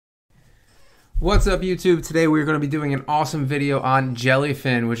What's up YouTube? Today we're going to be doing an awesome video on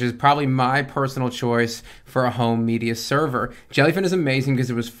Jellyfin, which is probably my personal choice for a home media server. Jellyfin is amazing because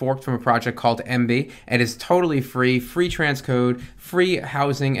it was forked from a project called MB and is totally free transcode, free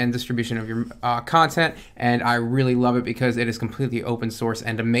housing and distribution of your content, and I really love it because it is completely open source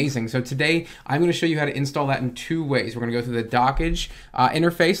and amazing. So today I'm going to show you how to install that in two ways. We're going to go through the Dockge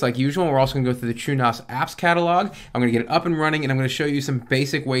interface like usual. We're also going to go through the TrueNAS apps catalog. I'm going to get it up and running, and I'm going to show you some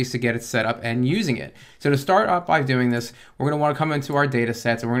basic ways to get it set up and using it. So to start off by doing this, we're going to want to come into our data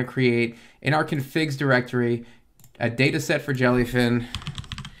sets, and we're going to create in our configs directory a data set for Jellyfin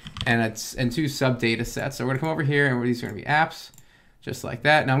and two sub data sets. So we're going to come over here, and these are going to be apps, just like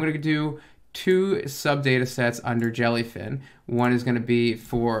that. Now I'm going to do two sub data sets under Jellyfin. One is going to be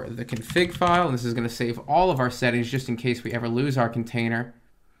for the config file, and this is going to save all of our settings just in case we ever lose our container.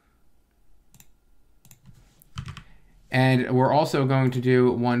 And we're also going to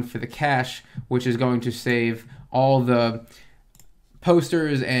do one for the cache, which is going to save all the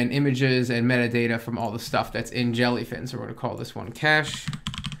posters and images and metadata from all the stuff that's in Jellyfin. So we're going to call this one cache,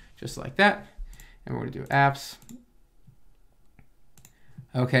 just like that. And we're going to do apps.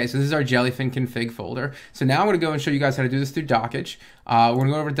 Okay, so this is our Jellyfin config folder. So now I'm going to go and show you guys how to do this through Dockge. We're going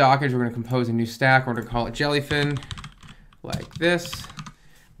to go over to Dockge. We're going to compose a new stack. We're going to call it Jellyfin, like this.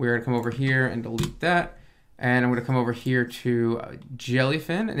 We're going to come over here and delete that. And I'm going to come over here to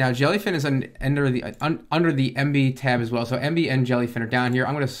Jellyfin. Now Jellyfin is under the MB tab as well. So MB and Jellyfin are down here.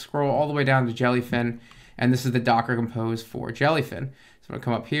 I'm going to scroll all the way down to Jellyfin, and this is the Docker compose for Jellyfin. So I'm going to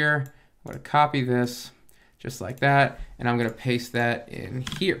come up here. I'm going to copy this just like that, and I'm going to paste that in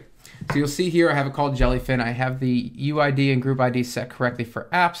here. So you'll see here I have it called Jellyfin. I have the UID and group ID set correctly for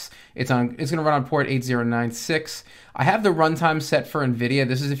apps. It's going to run on port 8096. I have the runtime set for NVIDIA.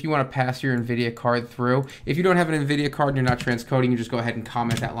 This is if you want to pass your NVIDIA card through. If you don't have an NVIDIA card and you're not transcoding, you just go ahead and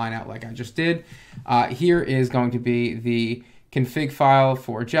comment that line out like I just did. Here is going to be the config file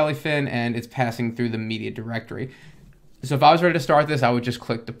for Jellyfin, and it's passing through the media directory. So if I was ready to start this, I would just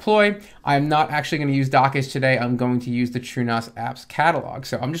click deploy. I'm not actually going to use Dockge today. I'm going to use the TrueNAS apps catalog.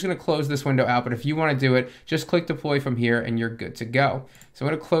 So I'm just going to close this window out, but if you want to do it, just click deploy from here and you're good to go. So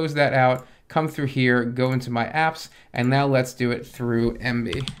I'm going to close that out, come through here, go into my apps, and now let's do it through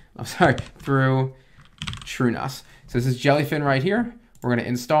through TrueNAS. So this is Jellyfin right here. We're going to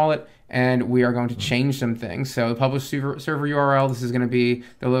install it, and we are going to change some things. So the publish server URL, this is going to be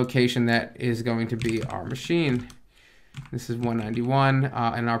the location that is going to be our machine. This is 191,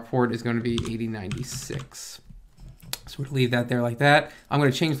 and our port is going to be 8096. So we'll leave that there like that. I'm going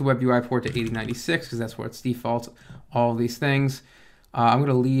to change the web UI port to 8096 because that's where it's default, all of these things. I'm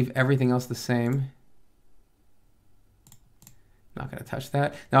going to leave everything else the same. Not going to touch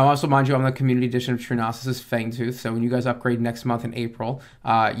that. Now, also mind you, I'm the community edition of TrueNAS. This is Fangtooth. So when you guys upgrade next month in April,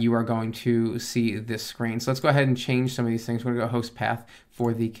 you are going to see this screen. So let's go ahead and change some of these things. We're going to go host path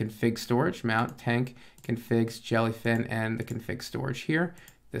for the config storage, mount, tank, configs, Jellyfin, and the config storage here.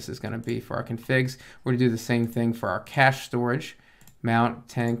 This is going to be for our configs. We're going to do the same thing for our cache storage, mount,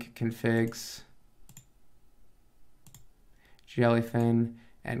 tank, configs, Jellyfin,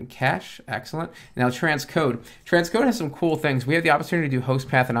 and cache. Excellent. Now transcode. Transcode has some cool things. We have the opportunity to do host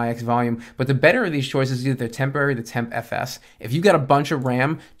path and IX volume, but the better of these choices is either the temporary or the temp FS. If you got a bunch of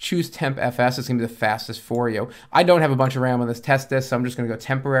RAM, choose temp FS. It's going to be the fastest for you. I don't have a bunch of RAM on this test disk, so I'm just going to go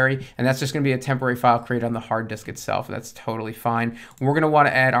temporary, and that's just going to be a temporary file created on the hard disk itself. That's totally fine. We're going to want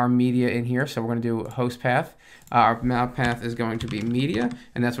to add our media in here, so we're going to do host path. Our mount path is going to be media,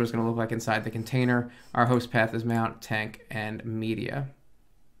 and that's what it's going to look like inside the container. Our host path is mount, tank, and media.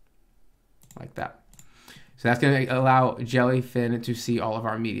 Like that. So that's going to allow Jellyfin to see all of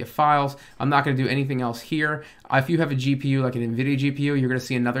our media files. I'm not going to do anything else here. If you have a GPU like an NVIDIA GPU, you're going to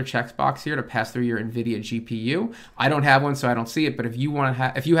see another checkbox here to pass through your NVIDIA GPU. I don't have one, so I don't see it. But if you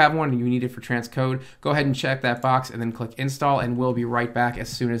have one and you need it for transcode, go ahead and check that box and then click install, and we'll be right back as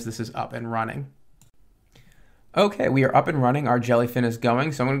soon as this is up and running. Okay, we are up and running. Our Jellyfin is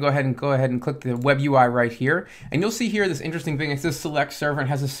going. So I'm going to go ahead and click the web UI right here. And you'll see here this interesting thing. It says select server and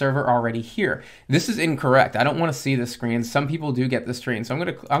has a server already here. This is incorrect. I don't want to see this screen. Some people do get this screen. So I'm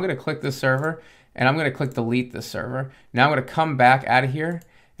going to click this server, and I'm going to click delete this server. Now I'm going to come back out of here,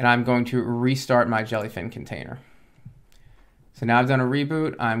 and I'm going to restart my Jellyfin container. So now I've done a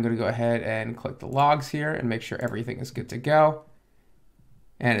reboot. I'm going to go ahead and click the logs here and make sure everything is good to go.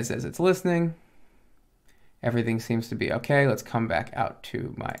 And it says it's listening. Everything seems to be okay. Let's come back out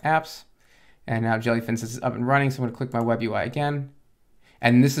to my apps. And now Jellyfin says it's up and running, so I'm going to click my web UI again.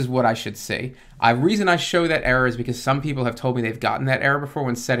 and this is what I should see. The reason I show that error is because some people have told me they've gotten that error before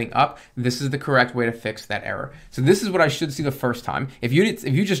when setting up. This is the correct way to fix that error. So this is what I should see the first time. If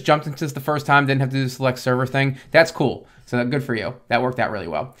you just jumped into this the first time, didn't have to do the select server thing, that's cool. So good for you. That worked out really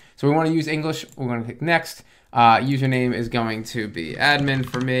well. So we want to use English. We're going to click next. Username is going to be admin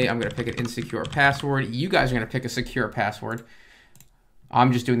for me. I'm going to pick an insecure password. You guys are going to pick a secure password.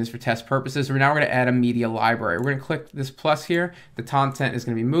 I'm just doing this for test purposes. So now we're going to add a media library. We're going to click this plus here. The content is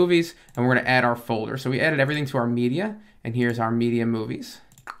going to be movies, and we're going to add our folder. So we added everything to our media, and here's our media movies.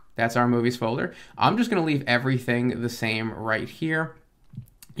 That's our movies folder. I'm just going to leave everything the same right here.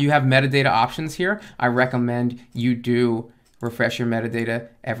 You have metadata options here. I recommend you do refresh your metadata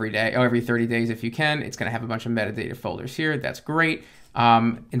every day, or every 30 days if you can. It's going to have a bunch of metadata folders here. That's great.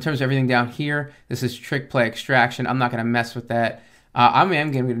 In terms of everything down here, this is trick play extraction. I'm not going to mess with that. I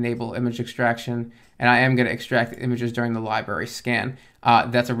am going to enable image extraction, and I am going to extract images during the library scan.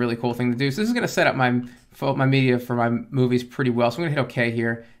 That's a really cool thing to do. So this is going to set up my media for my movies pretty well. So I'm going to hit OK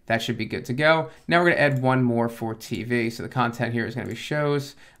here. That should be good to go. Now we're going to add one more for TV. So the content here is going to be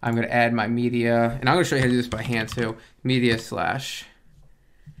shows. I'm going to add my media, and I'm going to show you how to do this by hand too. Media slash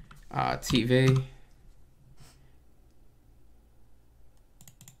TV.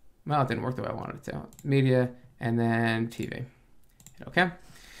 Well, it didn't work the way I wanted it to. Media and then TV. Okay.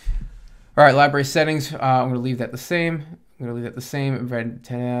 All right, library settings. I'm going to leave that the same. I'm going to leave that the same.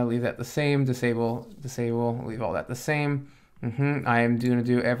 Leave that the same. Disable. Leave all that the same. I am going to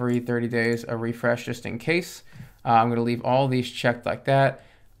do every 30 days a refresh just in case. I'm going to leave all these checked like that.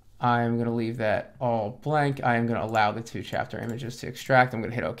 I'm going to leave that all blank. I am going to allow the 2 chapter images to extract. I'm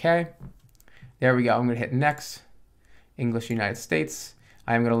going to hit OK. There we go. I'm going to hit next. English United States.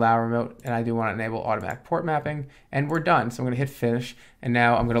 I am going to allow remote, and I do want to enable automatic port mapping, and we're done. So I'm going to hit finish, and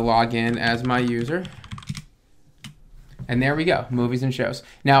now I'm going to log in as my user. And there we go, movies and shows.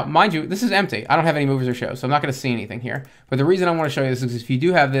 Now, mind you, this is empty. I don't have any movies or shows, so I'm not going to see anything here. But the reason I want to show you this is if you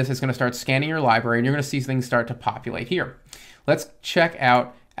do have this, it's going to start scanning your library, and you're going to see things start to populate here. Let's check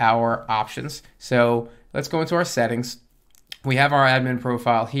out our options. So let's go into our settings. We have our admin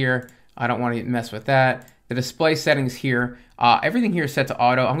profile here. I don't want to mess with that. The display settings here, everything here is set to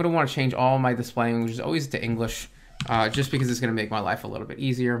auto. I'm going to want to change all my display languages always to English, just because it's going to make my life a little bit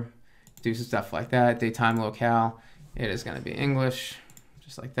easier. Do some stuff like that. Daytime locale, it is going to be English,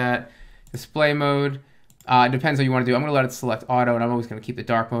 just like that. Display mode, depends what you want to do. I'm going to let it select auto, and I'm always going to keep the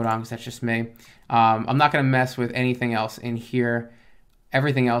dark mode on because that's just me. I'm not going to mess with anything else in here.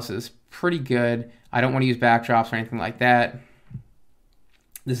 Everything else is pretty good. I don't want to use backdrops or anything like that.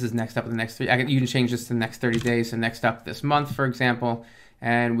 This is next up in the next 3. You can change this to the next 30 days, so next up this month, for example,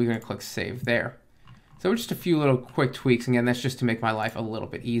 and we're going to click save there. So just a few little quick tweaks. Again, that's just to make my life a little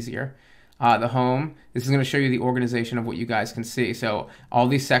bit easier. The home, this is going to show you the organization of what you guys can see. So all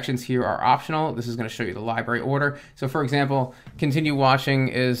these sections here are optional. This is going to show you the library order. So for example, continue watching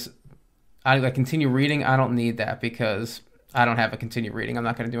is, like continue reading, I don't need that because I don't have a continue reading. I'm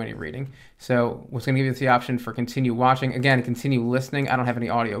not going to do any reading. So what's going to give you the option for continue watching? Again, continue listening. I don't have any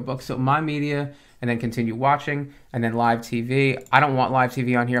audiobooks. So my media, and then continue watching, and then live TV. I don't want live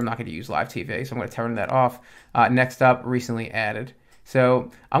TV on here. I'm not going to use live TV, so I'm going to turn that off. Next up, recently added. So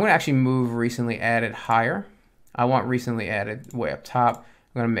I'm going to actually move recently added higher. I want recently added way up top.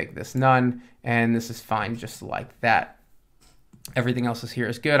 I'm going to make this none, and this is fine just like that. Everything else is here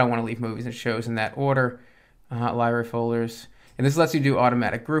is good. I want to leave movies and shows in that order. Library folders, and this lets you do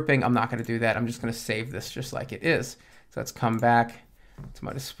automatic grouping. I'm not going to do that. I'm just going to save this just like it is. So let's come back to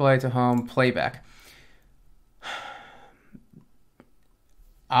my display, to home, playback.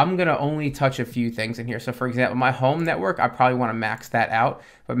 I'm going to only touch a few things in here. So for example, my home network, I probably want to max that out,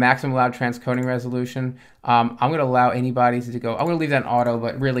 but maximum allowed transcoding resolution, I'm going to allow anybody to go, I'm going to leave that in auto,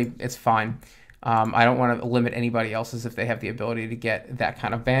 but really it's fine. I don't want to limit anybody else's if they have the ability to get that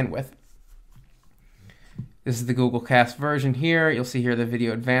kind of bandwidth. This is the Google Cast version here. You'll see here the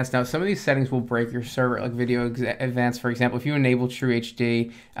Video Advanced. Now, some of these settings will break your server, like Video Advanced, for example. If you enable True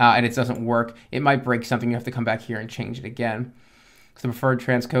HD and it doesn't work, it might break something. You have to come back here and change it again. It's the preferred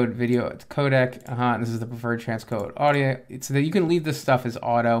transcode video codec. And this is the preferred transcode audio. So that you can leave this stuff as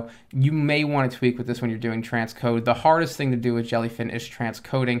auto. You may want to tweak with this when you're doing transcode. The hardest thing to do with Jellyfin is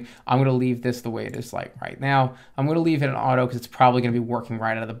transcoding. I'm going to leave this the way it is like right now. I'm going to leave it in auto because it's probably going to be working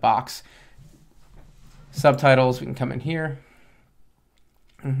right out of the box. Subtitles, we can come in here.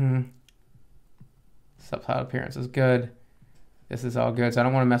 Subtitle appearance is good. This is all good. So I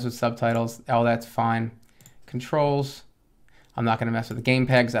don't want to mess with subtitles. Oh, that's fine. Controls. I'm not going to mess with the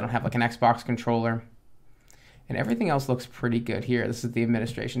gamepad because I don't have like an Xbox controller. And everything else looks pretty good here. This is the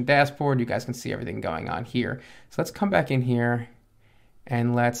administration dashboard. You guys can see everything going on here. So let's come back in here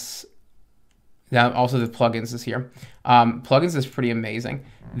And let's, now also the plugins is here. Plugins is pretty amazing.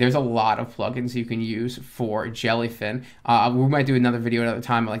 There's a lot of plugins you can use for Jellyfin. We might do another video another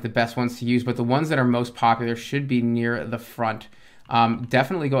time, like the best ones to use, but the ones that are most popular should be near the front.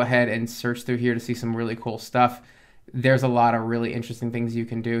 Definitely go ahead and search through here to see some really cool stuff. There's a lot of really interesting things you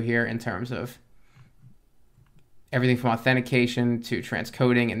can do here in terms of everything from authentication to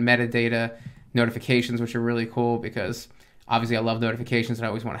transcoding and metadata, notifications, which are really cool because obviously I love notifications and I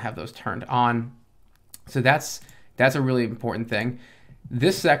always want to have those turned on. So that's a really important thing.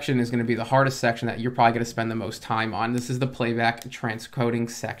 This section is going to be the hardest section that you're probably going to spend the most time on. This is the playback transcoding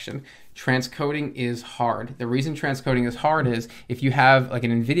section. Transcoding is hard. The reason transcoding is hard is if you have like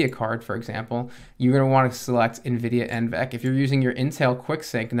an NVIDIA card, for example, you're going to want to select NVIDIA NVEC. If you're using your Intel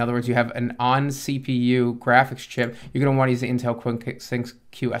QuickSync, in other words, you have an on-CPU graphics chip, you're going to want to use the Intel QuickSync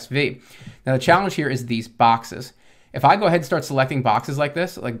QSV. Now, the challenge here is these boxes. If I go ahead and start selecting boxes like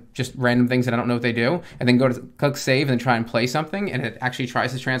this, like just random things that I don't know what they do, and then go to click save and then try and play something, and it actually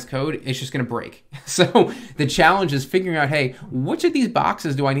tries to transcode, it's just going to break. So the challenge is figuring out, hey, which of these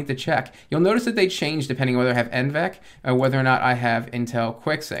boxes do I need to check? You'll notice that they change depending on whether I have NVEC or whether or not I have Intel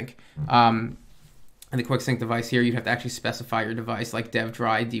QuickSync. And the QuickSync device here, you'd have to actually specify your device like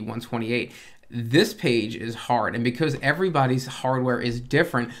DevDry D128. This page is hard, and because everybody's hardware is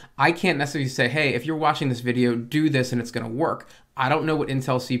different, I can't necessarily say, hey, if you're watching this video, do this and it's going to work. I don't know what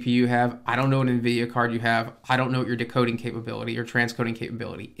Intel CPU you have. I don't know what NVIDIA card you have. I don't know what your decoding capability or transcoding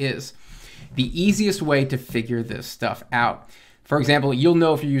capability is. The easiest way to figure this stuff out, for example, you'll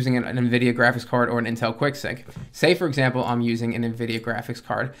know if you're using an NVIDIA graphics card or an Intel QuickSync. Say, for example, I'm using an NVIDIA graphics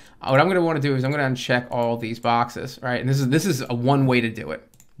card. What I'm going to want to do is I'm going to uncheck all these boxes, right? And this is a one way to do it.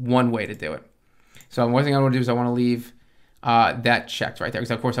 One way to do it. So one thing I want to do is I want to leave that checked right there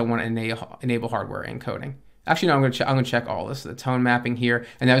because, of course, I want to enable hardware encoding. Actually, no, I'm going to check all this, the tone mapping here.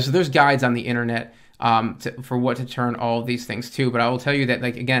 And there's guides on the internet for what to turn all of these things to. But I will tell you that,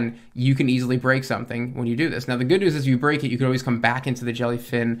 like, again, you can easily break something when you do this. Now, the good news is if you break it, you can always come back into the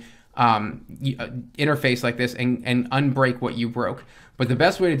Jellyfin interface like this and unbreak what you broke. But the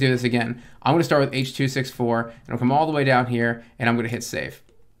best way to do this, again, I'm going to start with H.264, and I'll come all the way down here, and I'm going to hit save.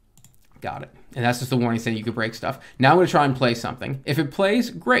 Got it. And that's just the warning saying you could break stuff. Now I'm going to try and play something. If it plays,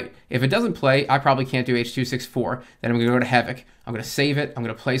 great. If it doesn't play, I probably can't do H.264. Then I'm going to go to Havoc. I'm going to save it. I'm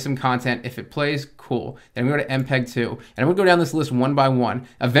going to play some content. If it plays, cool. Then I'm going to go to MPEG-2. And I'm going to go down this list one by one.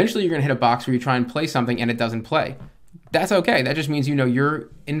 Eventually, you're going to hit a box where you try and play something and it doesn't play. That's okay. That just means you know your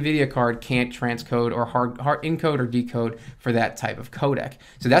NVIDIA card can't transcode or hard encode or decode for that type of codec.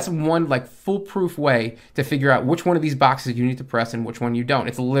 So that's one like foolproof way to figure out which one of these boxes you need to press and which one you don't.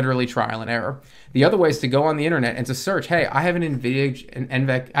 It's literally trial and error. The other way is to go on the internet and to search, hey, I have an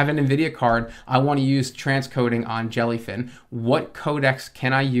NVIDIA card. I want to use transcoding on Jellyfin. What codecs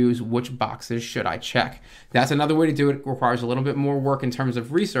can I use? Which boxes should I check? That's another way to do it. It requires a little bit more work in terms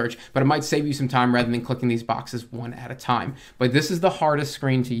of research, but it might save you some time rather than clicking these boxes one at a time. But this is the hardest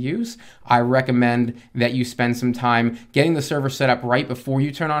screen to use. I recommend that you spend some time getting the server set up right before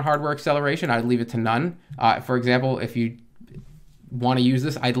you turn on hardware acceleration. I'd leave it to none. For example, if you want to use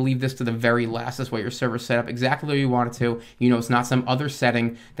this, I'd leave this to the very last. This way your server's set up exactly where you want it to. You know, it's not some other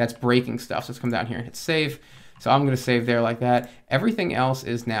setting that's breaking stuff. So let's come down here and hit save. So I'm going to save there like that. Everything else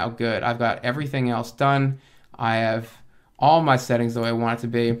is now good. I've got everything else done. I have all my settings the way I want it to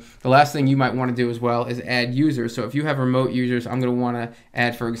be. The last thing you might want to do as well is add users. So if you have remote users, I'm going to want to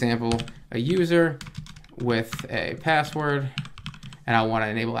add, for example, a user with a password. And I want to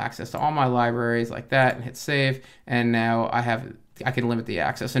enable access to all my libraries like that and hit save. And now I can limit the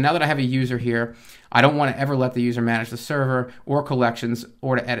access. So now that I have a user here, I don't want to ever let the user manage the server or collections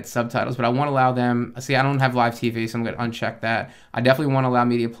or to edit subtitles, but I want to allow them, see, I don't have live TV, so I'm going to uncheck that. I definitely want to allow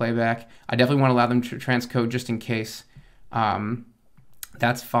media playback. I definitely want to allow them to transcode just in case.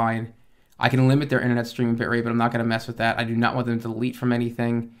 That's fine. I can limit their internet streaming bitrate, but I'm not going to mess with that. I do not want them to delete from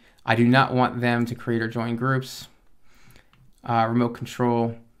anything. I do not want them to create or join groups. Remote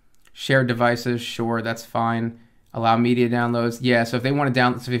control, shared devices, sure, that's fine. Allow media downloads. Yeah, so if they want to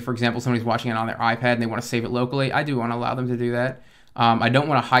download, so if, for example, somebody's watching it on their iPad and they want to save it locally, I do want to allow them to do that. I don't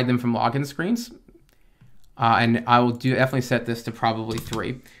want to hide them from login screens. And I will definitely set this to probably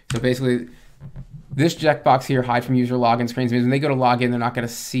 3. So basically, This checkbox here, hide from user login screens, means when they go to log in, they're not going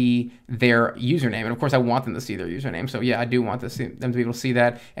to see their username. And of course, I want them to see their username. So yeah, I do want them to be able to see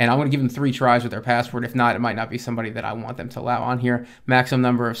that. And I'm going to give them 3 tries with their password. If not, it might not be somebody that I want them to allow on here. Maximum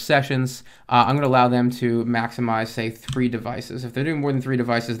number of sessions. I'm going to allow them to maximize, say, 3 devices. If they're doing more than 3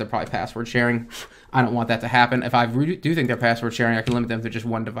 devices, they're probably password sharing. I don't want that to happen. If I do think they're password sharing, I can limit them to just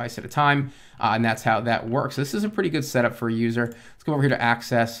 1 device at a time. And that's how that works. This is a pretty good setup for a user. Let's go over here to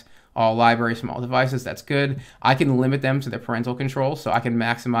access all libraries from all devices. That's good. I can limit them to their parental controls, so I can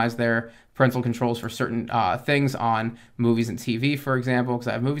maximize their parental controls for certain things on movies and TV, for example, because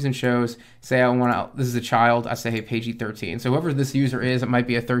I have movies and shows. Say I want to, this is a child, I say, hey, PG-13. So whoever this user is, it might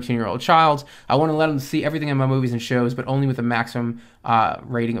be a 13-year-old child. I want to let them see everything in my movies and shows, but only with a maximum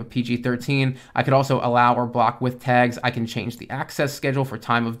rating of PG-13. I could also allow or block with tags. I can change the access schedule for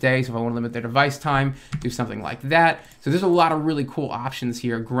time of day. So if I want to limit their device time, do something like that. So there's a lot of really cool options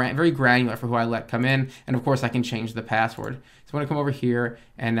here, very granular for who I let come in. And of course, I can change the password. So I'm going to come over here,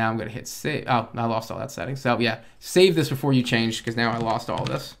 and now I'm going to hit save. Oh, I lost all that setting. So yeah, save this before you change, because now I lost all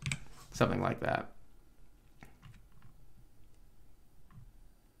this. Something like that.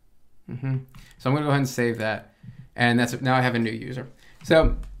 So I'm going to go ahead and save that. And that's now I have a new user.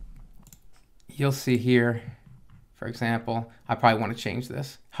 So you'll see here, for example, I probably want to change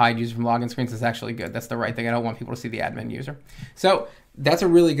this. Hide user from login screens is actually good. That's the right thing. I don't want people to see the admin user. So that's a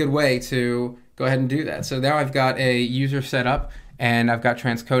really good way to go ahead and do that. So now I've got a user set up, and I've got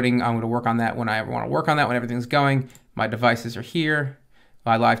transcoding. I'm going to work on that when I ever want to work on that, when everything's going. My devices are here.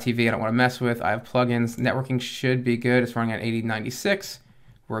 My live TV I don't want to mess with. I have plugins. Networking should be good. It's running at 8096.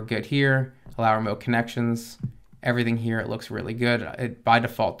 We're good here. Allow remote connections. Everything here, it looks really good. It by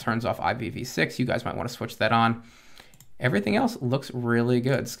default turns off IPv6. You guys might want to switch that on. Everything else looks really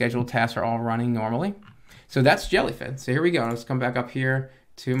good. Scheduled tasks are all running normally. So that's Jellyfin. So here we go. Let's come back up here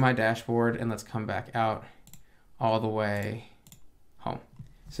to my dashboard, and let's come back out all the way home.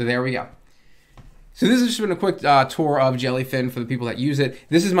 So there we go. So this has just been a quick tour of Jellyfin for the people that use it.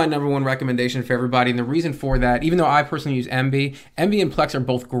 This is my #1 recommendation for everybody, and the reason for that, even though I personally use MB and Plex are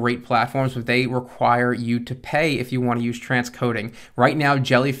both great platforms, but they require you to pay if you want to use transcoding. Right now,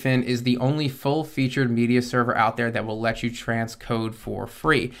 Jellyfin is the only full-featured media server out there that will let you transcode for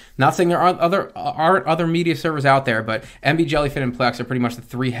free. Not saying there aren't other media servers out there, but MB, Jellyfin, and Plex are pretty much the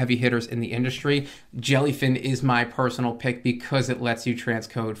 3 heavy hitters in the industry. Jellyfin is my personal pick because it lets you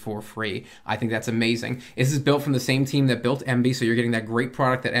transcode for free. I think that's amazing. This is built from the same team that built MB, so you're getting that great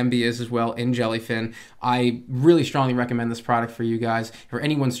product that MB is as well in Jellyfin. I really strongly recommend this product for you guys. For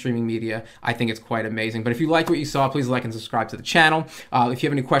anyone streaming media, I think it's quite amazing. But if you like what you saw, please like and subscribe to the channel. If you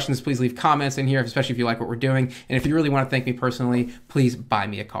have any questions, please leave comments in here, especially if you like what we're doing. And if you really want to thank me personally, please buy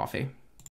me a coffee.